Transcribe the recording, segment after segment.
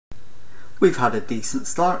We've had a decent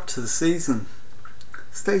start to the season.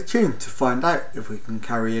 Stay tuned to find out if we can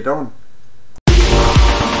carry it on.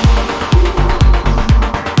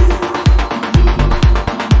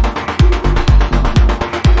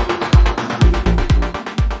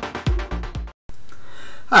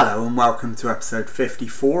 Hello and welcome to episode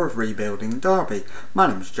 54 of Rebuilding Derby. My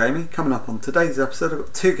name is Jamie. Coming up on today's episode, I've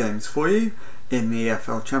got two games for you. In the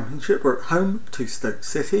EFL Championship, we're at home to Stoke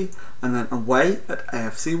City and then away at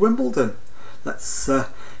AFC Wimbledon. Let's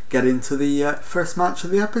get into the first match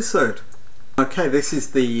of the episode. Okay, this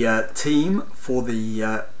is the team for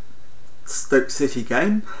the Stoke City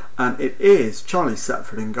game, and it is Charlie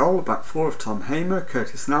Setford in goal, back four of Tom Hamer,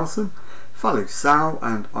 Curtis Nelson, Falou Sal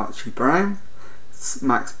and Archie Brown.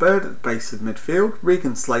 Max Bird at the base of midfield,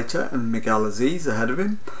 Regan Slater and Miguel Aziz ahead of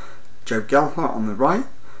him, Joe Gelhardt on the right,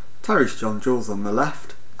 Tyrese John Jules on the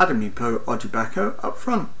left, Ademipo Ojibeko up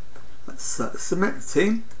front. Let's submit the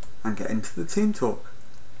team and get into the team talk.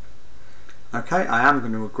 Okay, I am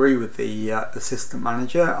going to agree with the assistant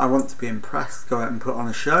manager. I want to be impressed, go out and put on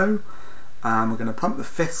a show. We're going to pump the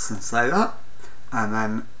fists and say that, and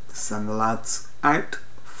then send the lads out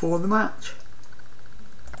for the match.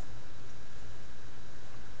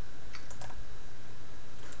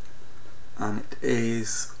 And it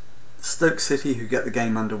is Stoke City who get the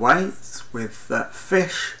game underway. It's with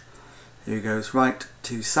Fish, who goes right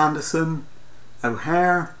to Sanderson,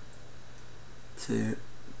 O'Hare to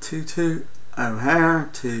Tutu, O'Hare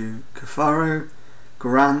to Cafaro,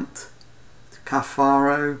 Grant to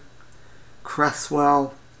Cafaro,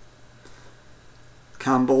 Cresswell,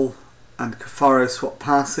 Campbell and Cafaro swap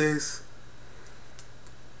passes.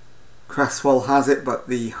 Cresswell has it, but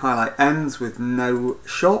the highlight ends with no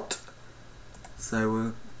shot. So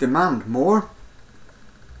we'll demand more.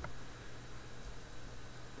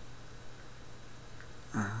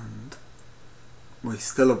 And we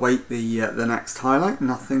still await the next highlight.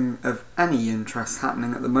 Nothing of any interest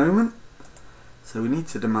happening at the moment. So we need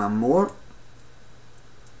to demand more.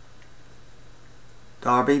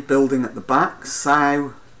 Derby building at the back.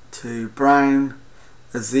 Sow to Brown.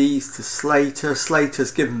 Aziz to Slater.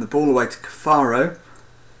 Slater's given the ball away to Cafaro.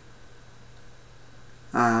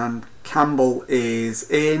 And Campbell is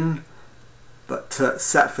in, but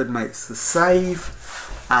Setford makes the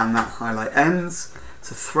save, and that highlight ends.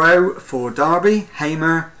 It's a throw for Derby.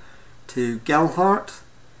 Hamer to Gelhardt.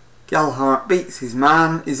 Gelhardt beats his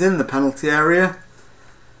man, is in the penalty area,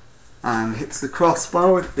 and hits the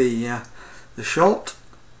crossbar with the shot.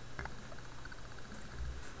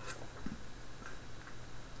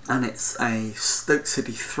 And it's a Stoke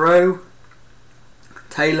City throw.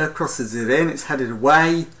 Taylor crosses it in, it's headed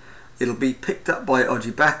away. It'll be picked up by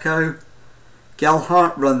Ojibeko.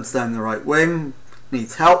 Gelhardt runs down the right wing,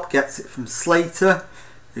 needs help, gets it from Slater,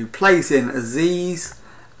 who plays in Aziz,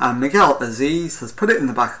 and Miguel Aziz has put it in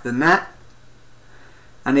the back of the net.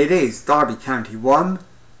 And it is Derby County 1,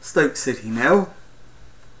 Stoke City 0.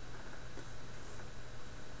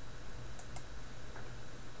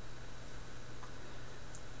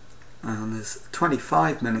 And there's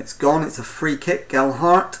 25 minutes gone. It's a free kick,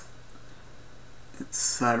 Gelhardt.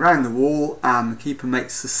 It's round the wall and the keeper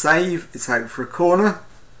makes the save. It's out for a corner.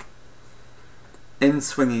 In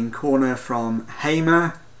swinging corner from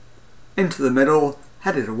Hamer. Into the middle,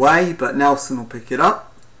 headed away, but Nelson will pick it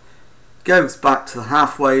up. Goes back to the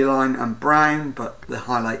halfway line and Brown, but the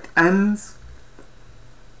highlight ends.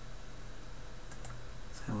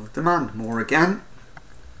 So we'll demand more again.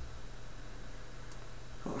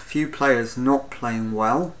 Got a few players not playing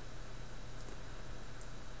well,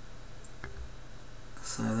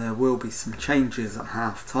 so there will be some changes at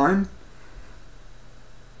half time.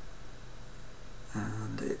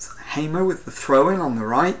 And it's Hamer with the throw-in on the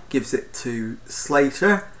right, gives it to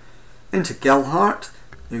Slater, into Gelhardt,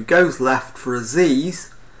 who goes left for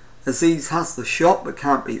Aziz. Aziz has the shot but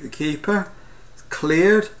can't beat the keeper. It's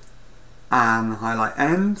cleared and the highlight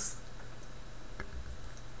ends.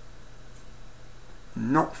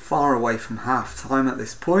 Not far away from half time at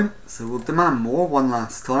this point, so we'll demand more one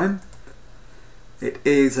last time. It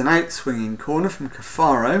is an out-swinging corner from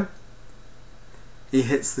Cafaro. He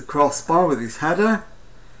hits the crossbar with his header,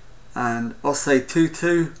 and Osei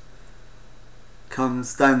Tutu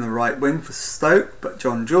comes down the right wing for Stoke, but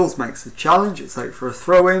John Jules makes the challenge. It's out for a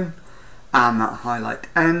throw-in, and that highlight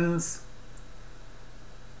ends.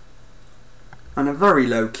 And a very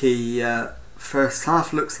low-key first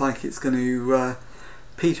half. Looks like it's going to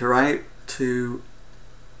peter out to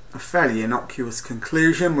a fairly innocuous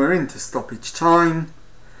conclusion. We're into stoppage time,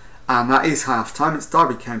 and that is half time. It's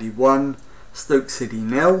Derby County 1, Stoke City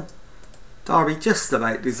 0. Derby just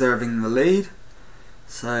about deserving the lead,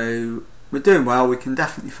 so we're doing well. We can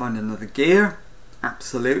definitely find another gear,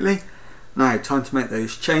 absolutely. Now time to make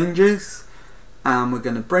those changes, and we're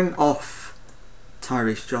going to bring off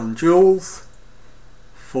Tyrese John Jules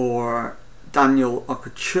for Daniel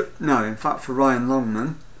Okachuk, no, in fact for Ryan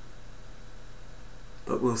Longman,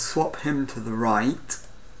 but we'll swap him to the right,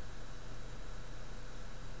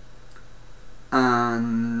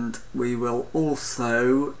 and we will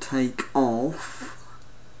also take off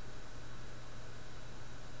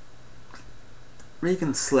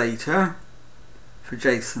Regan Slater for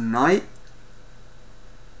Jason Knight.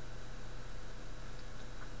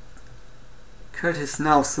 Curtis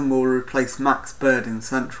Nelson will replace Max Bird in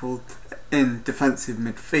defensive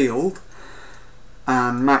midfield,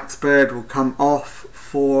 and Max Bird will come off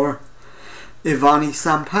for Ivani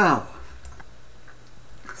Sampao.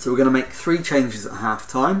 So we're going to make 3 changes at half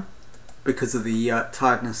time because of the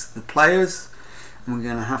tiredness of the players, and we're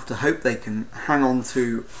going to have to hope they can hang on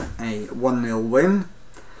to a 1-0 win.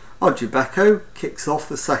 Ojibeko kicks off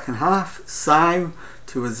the second half. Sau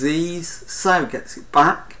to Aziz. Sau gets it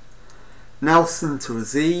back. Nelson to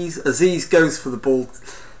Aziz. Aziz goes for the ball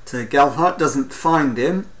to Gelhardt, doesn't find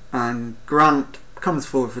him, and Grant comes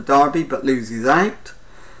forward for Derby but loses out.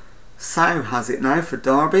 Sau has it now for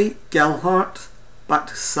Derby. Gelhardt back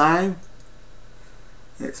to Sau.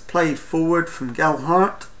 It's played forward from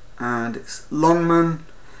Gelhardt, and it's Longman.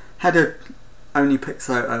 Header only picks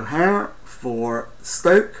out O'Hare for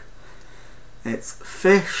Stoke. It's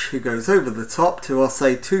Fish who goes over the top to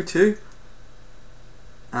Osei Tutu,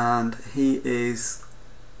 and he is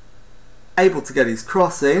able to get his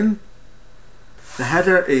cross in. The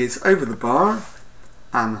header is over the bar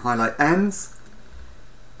and highlight ends,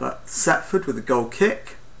 but Setford with a goal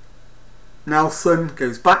kick. Nelson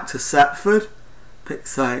goes back to Setford,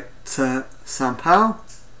 picks out Sampao,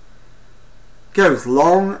 goes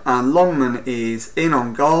long, and Longman is in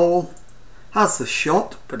on goal, has the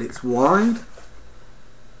shot but it's wide.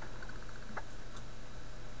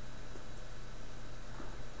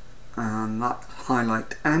 And that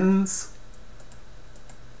highlight ends.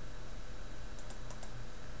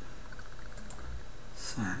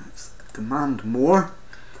 So let's demand more.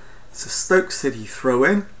 It's a Stoke City throw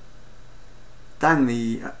in. Down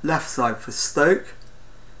the left side for Stoke.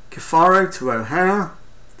 Cafaro to O'Hare.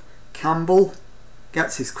 Campbell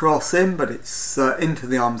gets his cross in, but it's into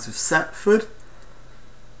the arms of Setford,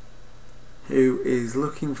 who is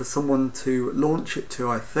looking for someone to launch it to,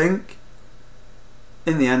 I think.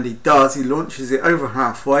 In the end he does. He launches it over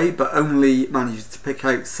halfway, but only manages to pick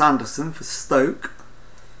out Sanderson for Stoke,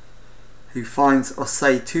 who finds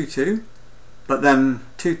Osei Tutu, but then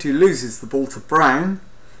Tutu loses the ball to Brown,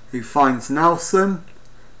 who finds Nelson.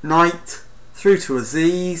 Knight through to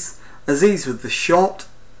Aziz. Aziz with the shot.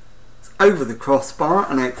 It's over the crossbar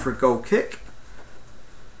and out for a goal kick.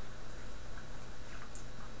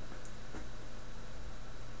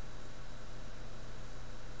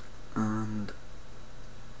 And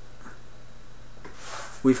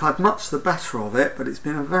we've had much the better of it, but it's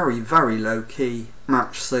been a very, very low-key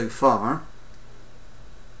match so far.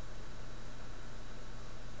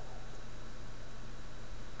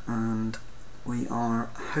 And we are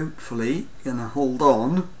hopefully going to hold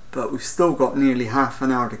on, but we've still got nearly half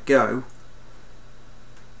an hour to go.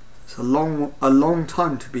 It's a long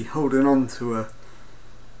time to be holding on to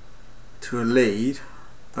a lead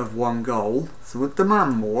of 1 goal, so we'll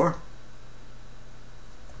demand more.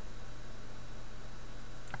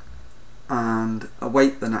 And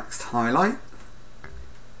await the next highlight.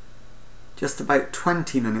 Just about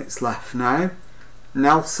 20 minutes left now.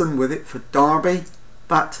 Nelson with it for Derby.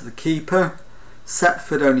 Back to the keeper.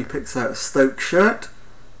 Setford only picks out a Stoke shirt,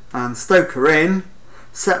 and Stoke are in.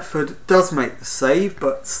 Setford does make the save,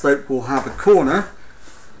 but Stoke will have a corner.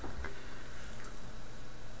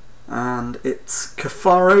 And it's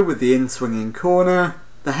Cafaro with the in-swinging corner.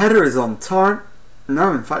 The header is on target.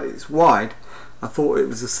 No, in fact it's wide. I thought it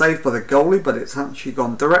was a save by the goalie, but it's actually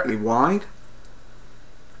gone directly wide.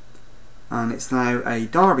 And it's now a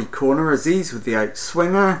Derby corner. Aziz with the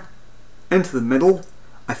outswinger into the middle.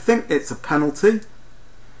 I think it's a penalty.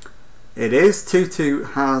 It is. Tutu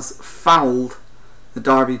has fouled the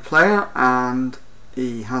Derby player and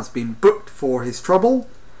he has been booked for his trouble.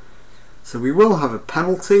 So we will have a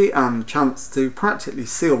penalty and a chance to practically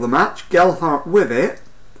seal the match. Gelhardt with it.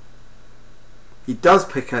 He does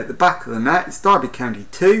pick out the back of the net. It's Derby County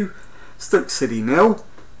 2, Stoke City 0.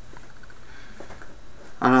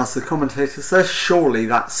 And as the commentator says, surely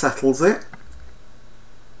that settles it.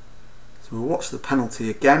 So we'll watch the penalty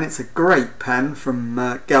again. It's a great pen from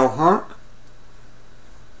Gelhardt.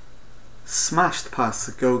 Smashed past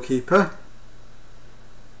the goalkeeper.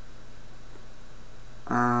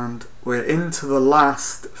 and we're into the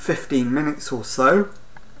last 15 minutes or so.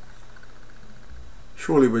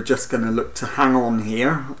 Surely we're just going to look to hang on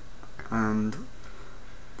here, and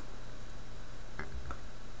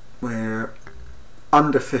we're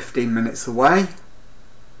under 15 minutes away.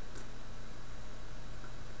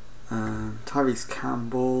 Tyrese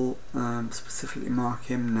Campbell, specifically mark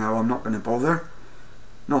him. No, I'm not going to bother.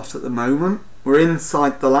 Not at the moment. We're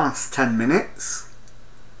inside the last 10 minutes.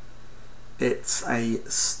 It's a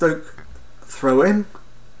Stoke throw-in,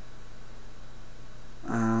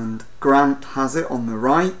 and Grant has it on the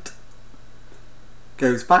right.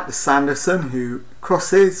 Goes back to Sanderson, who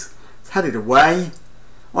crosses. It's headed away.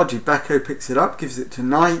 Ojibbeko picks it up, gives it to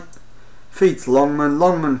Knight. Feeds Longman.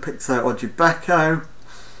 Longman picks out Ojibbeko.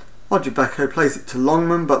 Ojibbeko plays it to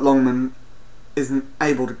Longman, but Longman isn't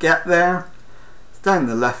able to get there. It's down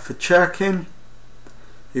the left for Cherkin,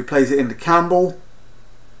 who plays it into Campbell.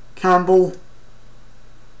 Campbell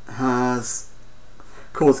has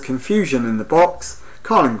caused confusion in the box.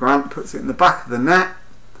 Colin Grant puts it in the back of the net,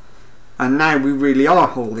 and now we really are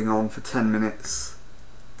holding on for 10 minutes.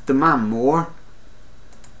 Demand more.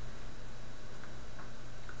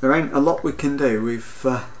 There ain't a lot we can do. We've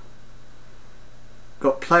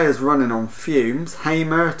got players running on fumes.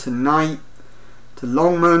 Hamer to Knight to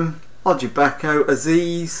Longman, Ojibbeko,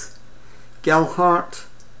 Aziz, Gelhardt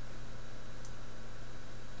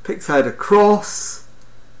picks out a cross,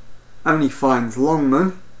 only finds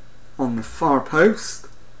Longman on the far post.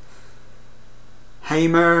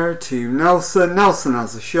 Hamer to Nelson. Nelson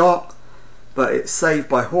has a shot, but it's saved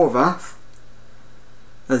by Horvath.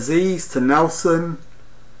 Aziz to Nelson.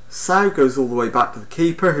 Sow goes all the way back to the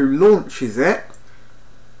keeper, who launches it,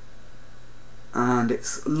 and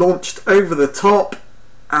it's launched over the top,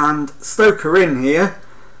 and Stoke are in here,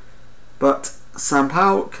 but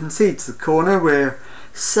Sampaio concedes the corner. We're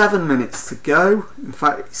 7 minutes to go. In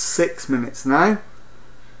fact, it's 6 minutes now.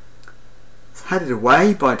 It's headed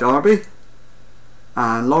away by Derby,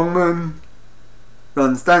 and Longman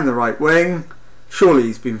runs down the right wing. Surely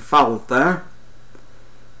he's been fouled there,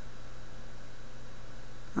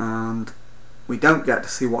 and we don't get to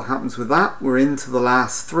see what happens with that. We're into the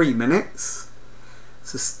last 3 minutes.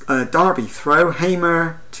 It's a Derby throw.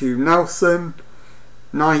 Hamer to Nelson.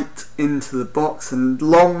 Knight into the box and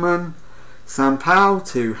Longman. Sampaio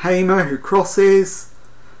to Hamer, who crosses.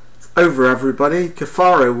 It's over everybody.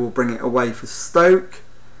 Cafaro will bring it away for Stoke.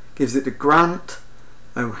 Gives it to Grant.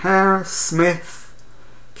 O'Hare. Smith.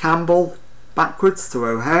 Campbell. Backwards to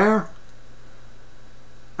O'Hare.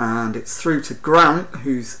 And it's through to Grant,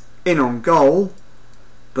 who's in on goal,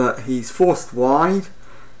 but he's forced wide.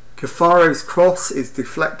 Cafaro's cross is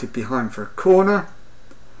deflected behind for a corner,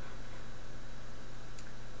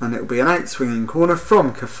 and it'll be an out-swinging corner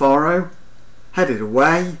from Cafaro, headed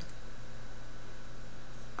away,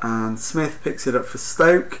 and Smith picks it up for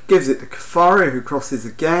Stoke, gives it to Cafaro, who crosses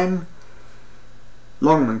again.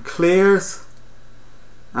 Longman clears,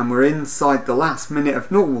 and we're inside the last minute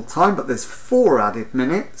of normal time, but there's 4 added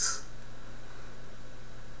minutes,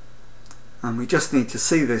 and we just need to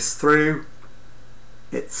see this through.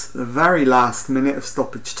 It's the very last minute of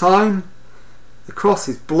stoppage time. The cross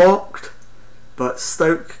is blocked, but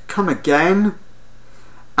Stoke come again,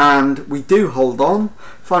 and we do hold on.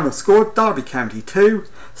 Final score: Derby County 2,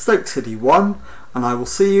 Stoke City 1, and I will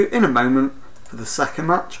see you in a moment for the second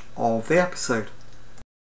match of the episode.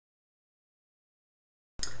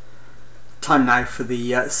 Time now for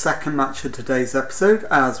the second match of today's episode,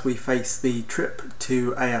 as we face the trip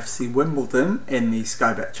to AFC Wimbledon in the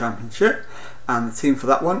Sky Bet Championship, and the team for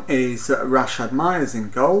that one is Rashad Myers in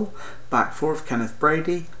goal, back four of Kenneth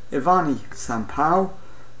Brady, Ivani Sampaio,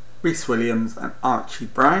 Rhys Williams and Archie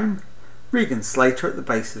Brown, Regan Slater at the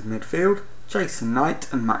base of midfield, Jason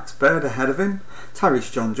Knight and Max Bird ahead of him,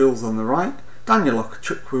 Tyrese John-Jules on the right, Daniel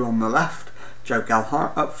Okechukwu on the left, Joe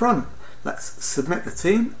Gelhardt up front. Let's submit the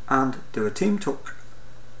team and do a team talk.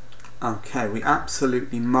 Okay, we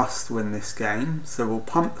absolutely must win this game, so we'll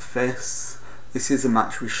pump the fists. This is a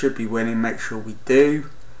match we should be winning, make sure we do.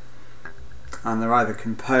 And they're either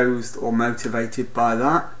composed or motivated by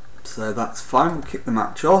that, so that's fine. We'll kick the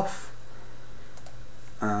match off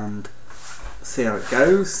and see how it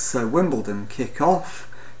goes. So Wimbledon kick off.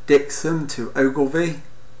 Dixon to Ogilvie.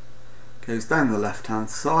 Goes down the left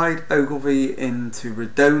hand side. Ogilvie into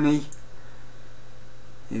Redoni,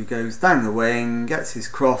 who goes down the wing, gets his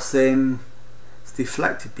cross in. It's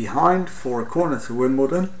deflected behind for a corner to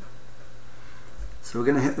Wimbledon. So we're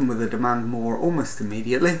going to hit them with a demand more almost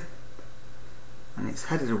immediately. And it's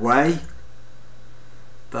headed away.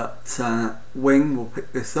 But Wing will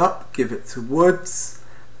pick this up, give it to Woods.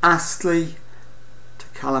 Astley to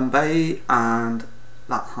Callum Bay, and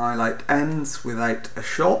that highlight ends without a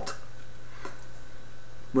shot.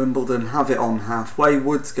 Wimbledon have it on halfway.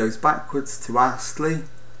 Woods goes backwards to Astley.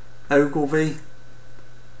 Ogilvie.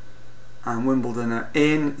 And Wimbledon are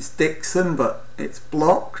in. It's Dixon, but it's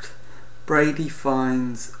blocked. Brady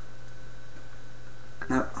finds...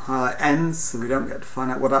 No, highlight ends, so we don't get to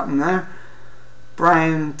find out what happened there.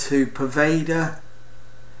 Brown to Paveda,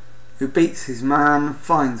 who beats his man,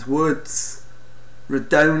 finds Woods.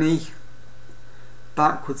 Radoni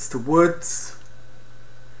backwards to Woods.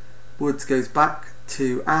 Woods goes back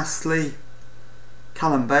to Astley.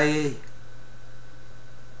 Callum Bailey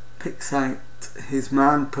picks out his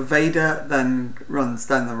man. Paveda then runs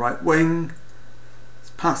down the right wing.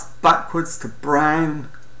 It's passed backwards to Brown.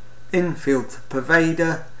 Infield to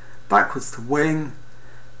Paveda. Backwards to wing.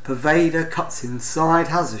 Paveda cuts inside,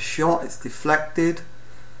 has a shot, it's deflected.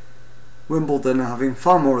 Wimbledon are having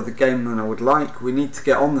far more of the game than I would like. We need to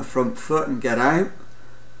get on the front foot and get out.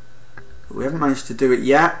 But we haven't managed to do it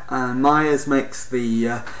yet. And Myers makes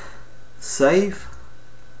the save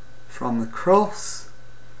from the cross.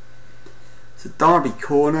 It's a Derby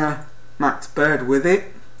corner. Max Bird with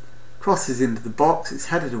it. Crosses into the box. It's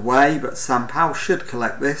headed away, but Sam Powell should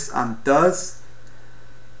collect this and does.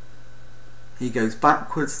 He goes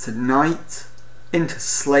backwards to Knight. Into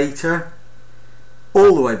Slater.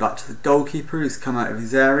 All the way back to the goalkeeper who's come out of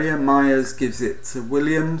his area. Myers gives it to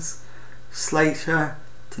Williams. Slater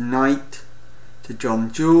to Knight to John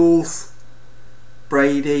Jules.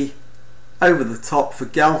 Brady over the top for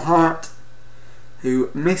Gelhardt, who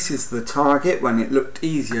misses the target when it looked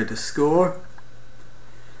easier to score.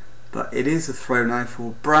 But it is a throw now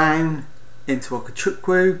for Brown into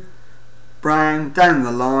Okachukwu. Brown down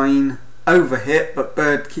the line, overhit, but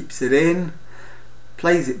Bird keeps it in.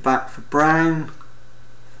 Plays it back for Brown.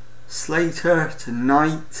 Slater to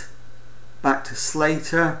Knight, back to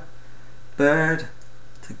Slater, Bird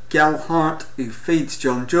to Gelhardt, who feeds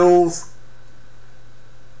John Jules.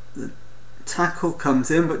 The tackle comes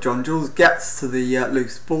in, but John Jules gets to the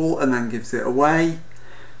loose ball and then gives it away.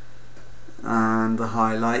 And the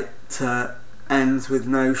highlight ends with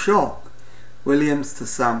no shot. Williams to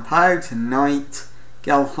Sam Powell to Knight,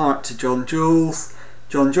 Gelhardt to John Jules.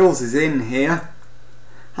 John Jules is in here,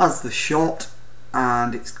 has the shot,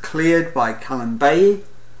 and it's cleared by Callum Bailey.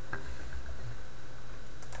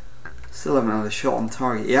 Still haven't had a shot on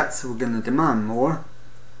target yet, so we're going to demand more.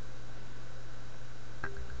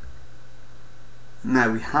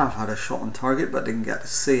 Now we have had a shot on target but didn't get to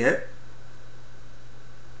see it.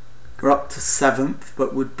 We're up to 7th,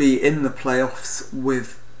 but would be in the playoffs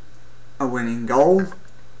with a winning goal.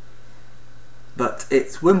 But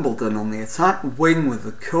it's Wimbledon on the attack. Wing with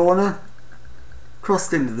the corner.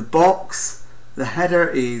 Crossed into the box. The header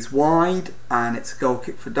is wide and it's a goal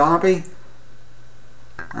kick for Derby.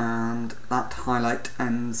 And that highlight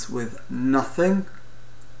ends with nothing.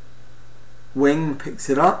 Wing picks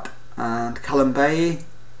it up and Callum Bailey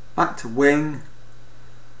back to wing.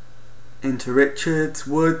 Into Richards,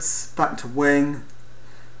 Woods, back to wing.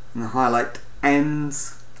 And the highlight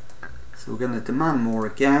ends. So we're going to demand more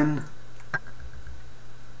again.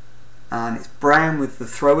 And it's Brown with the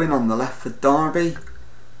throw in on the left for Derby.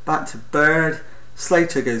 Back to Bird.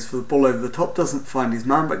 Slater goes for the ball over the top, doesn't find his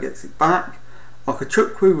man but gets it back.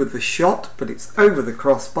 Okachukwu with the shot, but it's over the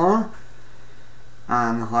crossbar.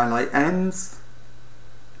 And the highlight ends.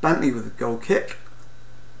 Bentley with a goal kick.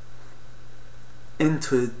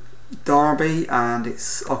 Into Derby, and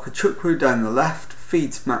it's Okachukwu down the left,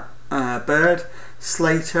 feeds Bird.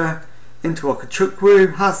 Slater into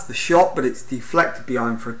Okachukwu, has the shot but it's deflected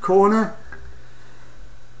behind for a corner.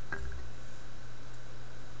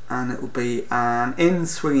 And it will be an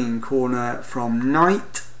in-swinging corner from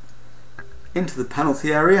Knight into the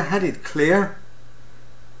penalty area, headed clear.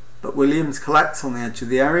 But Williams collects on the edge of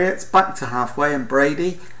the area. It's back to halfway and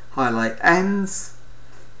Brady. Highlight ends.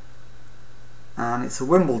 And it's a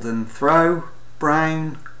Wimbledon throw.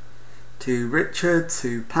 Brown to Richards,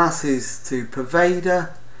 who passes to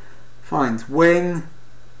Paveda. Finds wing.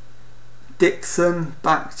 Dixon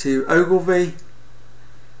back to Ogilvie.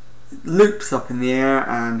 Loops up in the air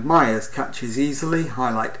and Myers catches easily.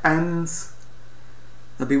 Highlight ends.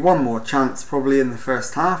 There'll be one more chance probably in the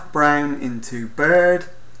first half. Brown into Bird.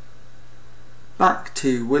 Back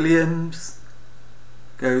to Williams.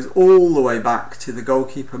 Goes all the way back to the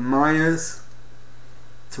goalkeeper Myers.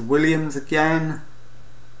 To Williams again.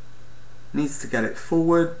 Needs to get it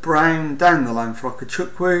forward. Brown down the line for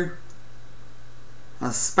Okachukwu.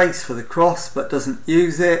 Has space for the cross but doesn't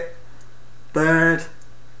use it. Bird.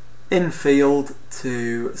 Infield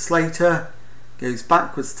to Slater, goes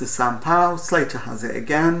backwards to Sam Powell. Slater has it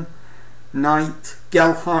again. Knight,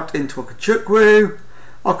 Gelhardt into Okachukwu,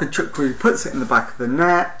 Okachukwu puts it in the back of the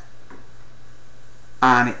net,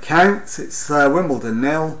 and it counts. It's Wimbledon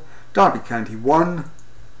 0, Derby County 1.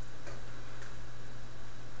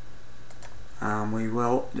 And we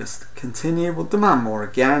will just continue. We'll demand more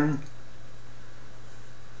again.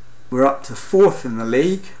 We're up to 4th in the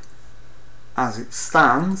league as it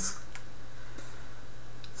stands.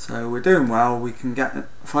 So we're doing well. We can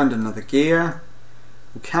find another gear.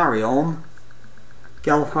 We'll carry on.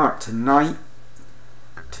 Gelhardt to Knight,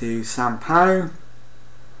 to Sampao,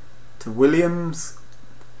 to Williams,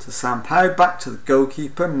 to Sampao, back to the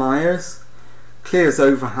goalkeeper, Myers. Clears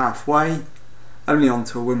over halfway, only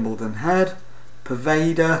onto a Wimbledon head.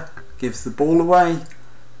 Pervader gives the ball away.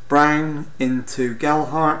 Brown into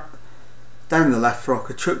Gelhardt, down the left for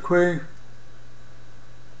Okachukwu.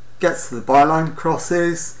 Gets to the byline,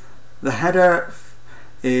 crosses. The header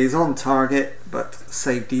is on target but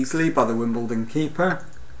saved easily by the Wimbledon keeper.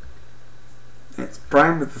 It's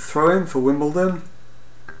Brown with the throw in for Wimbledon.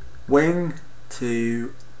 Wing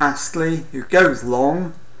to Astley, who goes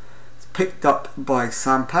long. It's picked up by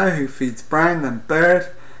Sampao, who feeds Brown, then Bird.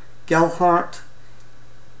 Gelhardt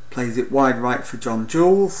plays it wide right for John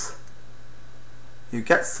Jules, who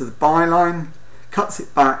gets to the byline, cuts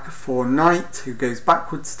it back for Knight, who goes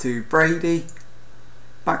backwards to Brady.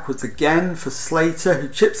 Backwards again for Slater, who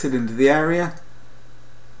chips it into the area.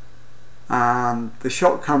 And the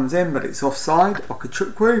shot comes in, but it's offside.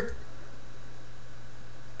 Okachukwu.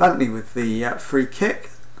 Bentley with the free kick.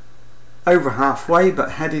 Over halfway,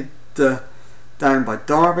 but headed down by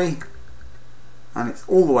Derby. And it's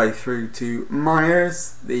all the way through to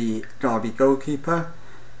Myers, the Derby goalkeeper.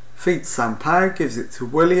 Feeds Sampao, gives it to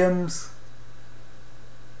Williams.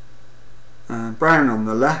 Brown on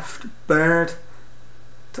the left. Bird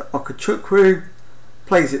to Okachukwu.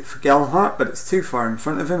 Plays it for Gelhardt, but it's too far in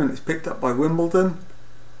front of him and it's picked up by Wimbledon.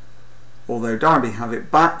 Although Derby have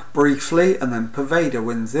it back briefly, and then Pervader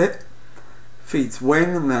wins it. Feeds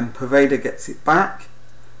Wing, and then Pervader gets it back.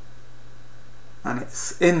 And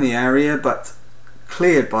it's in the area, but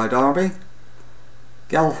cleared by Derby.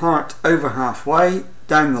 Gelhardt over halfway,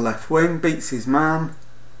 down the left wing, beats his man.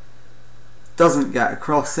 Doesn't get a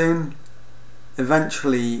cross in.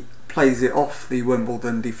 Eventually plays it off the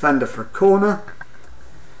Wimbledon defender for a corner.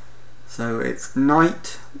 So it's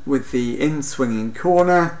Knight with the in-swinging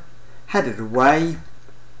corner, headed away,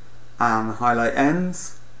 and the highlight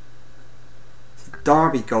ends. It's a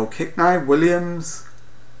Derby goal kick now. Williams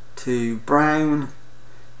to Brown,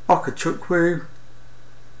 Okachukwu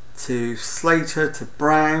to Slater to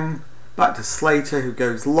Brown, back to Slater, who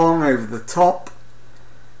goes long over the top.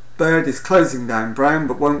 Bird is closing down Brown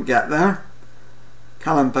but won't get there.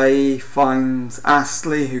 Callum Bay finds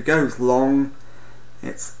Astley, who goes long.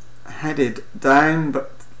 It's headed down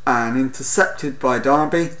and intercepted by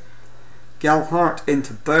Derby. Gelhardt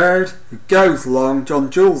into Bird, who goes long. John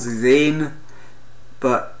Jules is in,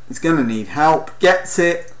 but he's going to need help. Gets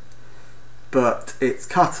it, but it's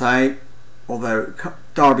cut out. Although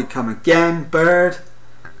Derby come again. Bird,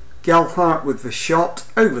 Gelhardt with the shot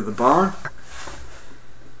over the bar,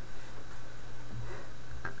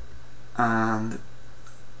 and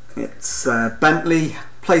it's Bentley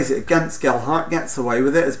plays it against Gelhardt, gets away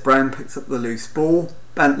with it as Brown picks up the loose ball.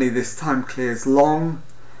 Bentley this time clears long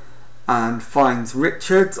and finds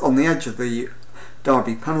Richards on the edge of the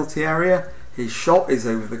Derby penalty area. His shot is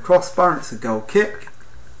over the crossbar and it's a goal kick.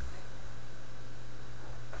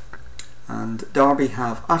 And Derby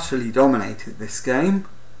have utterly dominated this game,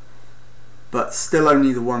 but still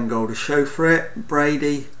only the one goal to show for it.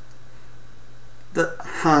 Brady that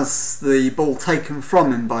has the ball taken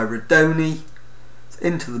from him by Radoni. It's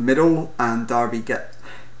into the middle and Derby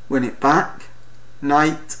win it back.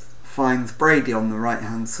 Knight finds Brady on the right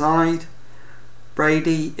hand side.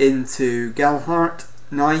 Brady into Gelhardt.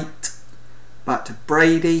 Knight back to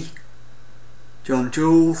Brady. John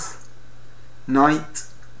Jules. Knight.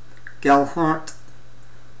 Gelhardt.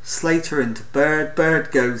 Slater into Bird.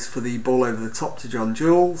 Bird goes for the ball over the top to John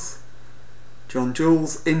Jules. John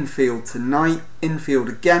Jules infield to Knight. Infield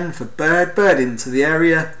again for Bird. Bird into the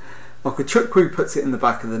area. Okachukwu puts it in the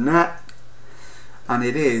back of the net. And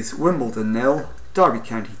it is Wimbledon 0, Derby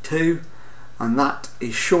County 2. And that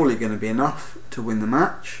is surely going to be enough to win the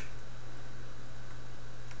match.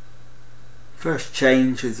 First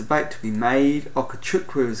change is about to be made.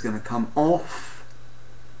 Okachukwu is going to come off.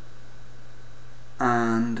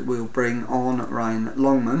 And we'll bring on Ryan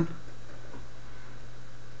Longman.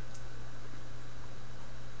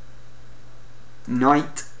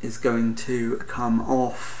 Knight is going to come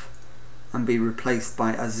off and be replaced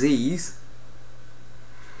by Aziz.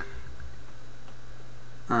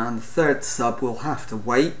 And the third sub will have to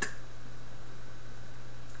wait.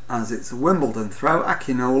 as it's a Wimbledon throw.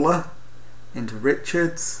 Akinola into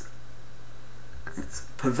Richards. It's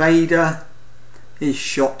Paveda. His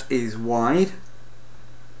shot is wide.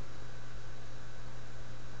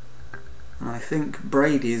 And I think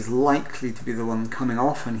Brady is likely to be the one coming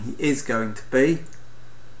off, and he is going to be.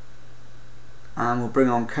 And we'll bring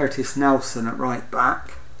on Curtis Nelson at right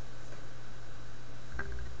back.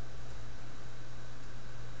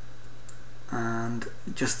 And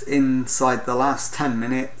just inside the last 10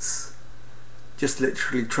 minutes, just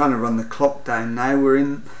literally trying to run the clock down now. We're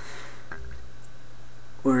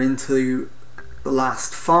into the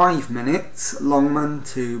last 5 minutes. Longman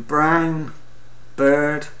to Brown,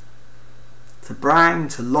 Bird to Brown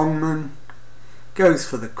to Longman, goes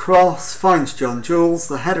for the cross, finds John Jules.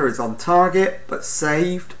 The header is on target but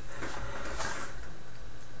saved.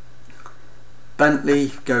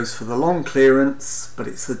 Bentley goes for the long clearance, but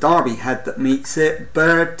it's the Derby head that meets it.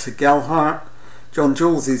 Bird to Gelhardt. John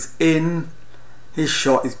Jules is in. His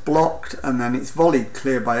shot is blocked, and then it's volleyed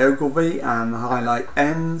clear by Ogilvie, and the highlight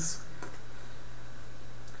ends.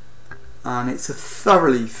 And it's a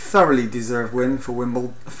thoroughly deserved win for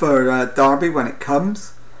Derby when it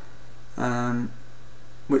comes,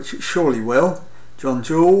 which it surely will. John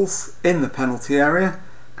Jules in the penalty area.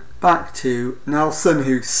 Back to Nelson,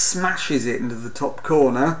 who smashes it into the top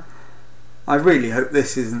corner. I really hope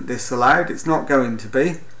this isn't disallowed. It's not going to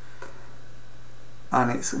be.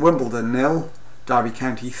 And it's Wimbledon 0, Derby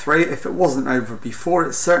County 3. If it wasn't over before,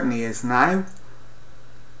 it certainly is now.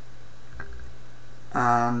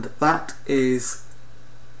 And that is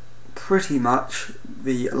pretty much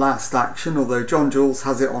the last action, although John Jules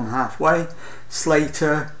has it on halfway.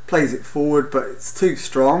 Slater plays it forward, but it's too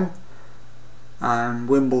strong. And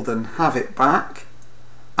Wimbledon have it back,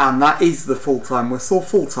 and that is the full-time whistle.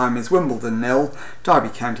 Full-time is Wimbledon 0, Derby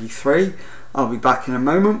County 3. I'll be back in a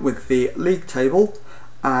moment with the league table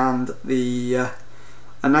and the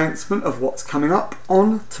announcement of what's coming up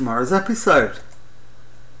on tomorrow's episode.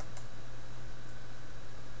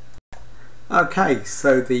 Okay,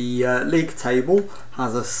 so the league table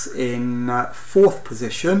has us in 4th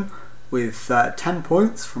position with 10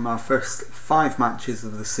 points from our first 5 matches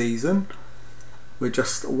of the season. We're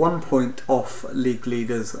just 1 point off league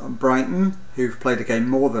leaders Brighton, who've played a game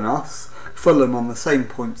more than us. Fulham, on the same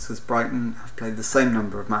points as Brighton, have played the same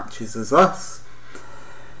number of matches as us.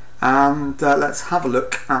 And let's have a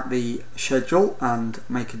look at the schedule and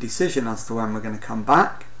make a decision as to when we're going to come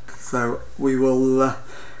back. So we will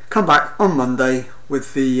come back on Monday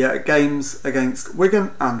with the games against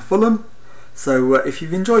Wigan and Fulham. So if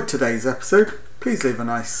you've enjoyed today's episode, please leave a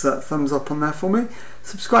nice thumbs up on there for me.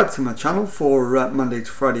 Subscribe to my channel for Monday to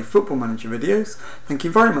Friday Football Manager videos. Thank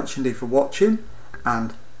you very much indeed for watching,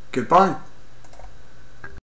 and goodbye.